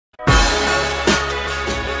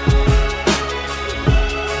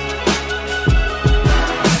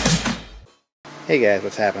Hey guys,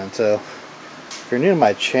 what's happening? So, if you're new to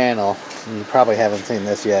my channel, you probably haven't seen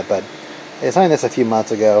this yet, but I designed this a few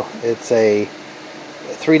months ago. It's a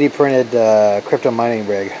 3D printed crypto mining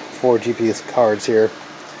rig, 4 GPU cards here.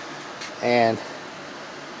 And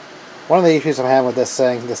one of the issues I'm having with this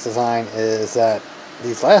thing, this design, is that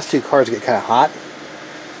these last two cards get kind of hot.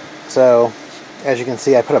 So, as you can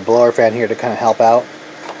see, I put a blower fan here to kind of help out.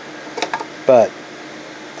 But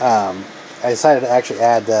I decided to actually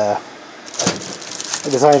add I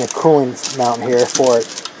designed a cooling mount here for it.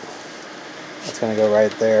 It's going to go right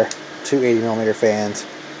there. 2 80mm fans.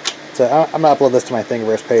 So I'm going to upload this to my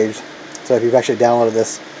Thingiverse page. So if you've actually downloaded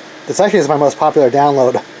this, this actually is my most popular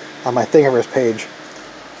download on my Thingiverse page.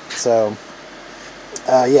 So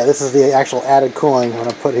yeah, this is the actual added cooling I'm going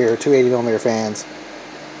to put here. 2 80mm fans.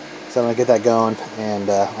 So I'm going to get that going, and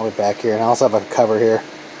I'll be back here. And I also have a cover here.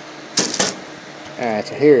 Alright,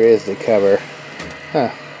 so here is the cover. Huh,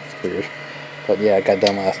 it's weird. But yeah, it got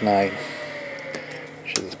done last night.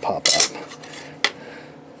 Should just pop up. Yeah,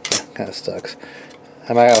 kind of sucks.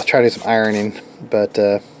 I was trying to do some ironing, but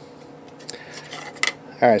alright,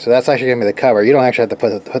 so that's actually gonna be the cover. You don't actually have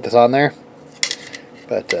to put this on there,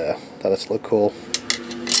 but thought this looked cool.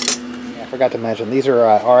 Yeah, I forgot to mention these are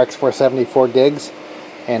RX470 4 gigs,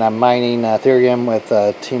 and I'm mining Ethereum with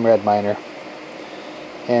Team Red Miner.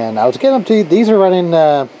 And I was getting up to these are running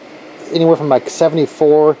anywhere from like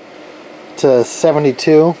 74 to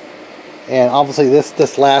 72, and obviously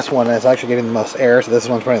this last one is actually getting the most air, so this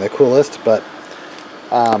one's running the coolest. But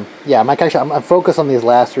yeah, I'm focused on these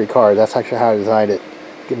last 3 cards. That's actually how I designed it.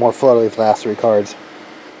 Get more flow to these last 3 cards.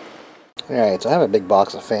 Alright, so I have a big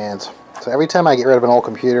box of fans. So every time I get rid of an old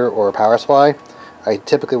computer or a power supply, I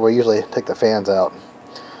typically will usually take the fans out.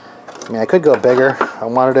 I mean, I could go bigger if I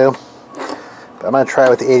wanted to, but I'm going to try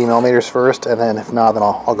with the 80mm first, and then if not, then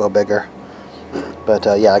I'll go bigger. But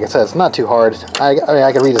yeah, like I said, it's not too hard. I mean,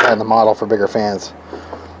 I could redesign the model for bigger fans.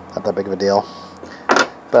 Not that big of a deal.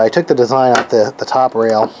 But I took the design off the top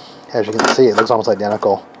rail. As you can see, it looks almost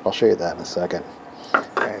identical. I'll show you that in a second.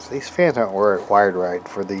 Alright, so these fans aren't wired right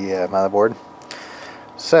for the motherboard.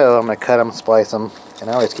 So I'm going to cut them, splice them, and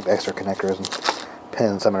I always keep extra connectors and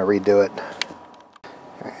pins, so I'm going to redo it.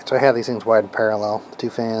 Alright, so I have these things wired in parallel, the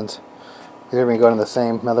 2 fans. These are going to go into the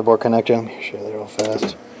same motherboard connector. Let me show you that real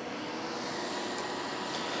fast.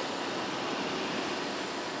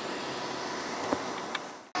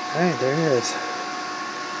 Alright, there it is.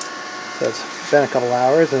 So it's been a couple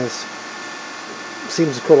hours, and it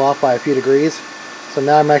seems to cool off by a few degrees. So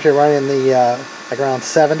now I'm actually running the like around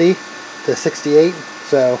 70 to 68.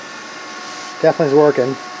 So definitely is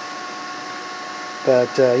working.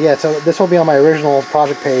 But yeah, so this will be on my original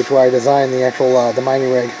project page where I designed the actual the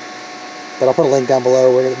mining rig. But I'll put a link down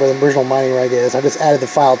below where the original mining rig is. I just added the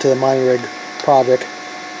file to the mining rig project.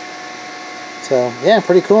 So yeah,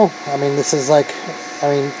 pretty cool. I mean, this is like, I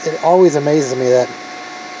mean, it always amazes me that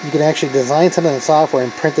you can actually design something in software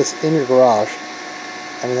and print this in your garage.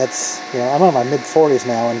 I mean, that's, you know, I'm in my mid-40s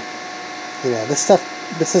now, and, you know, this stuff,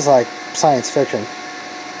 this is like science fiction.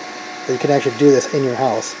 That you can actually do this in your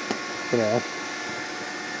house, you know.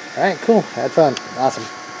 Alright, cool. Had fun. Awesome.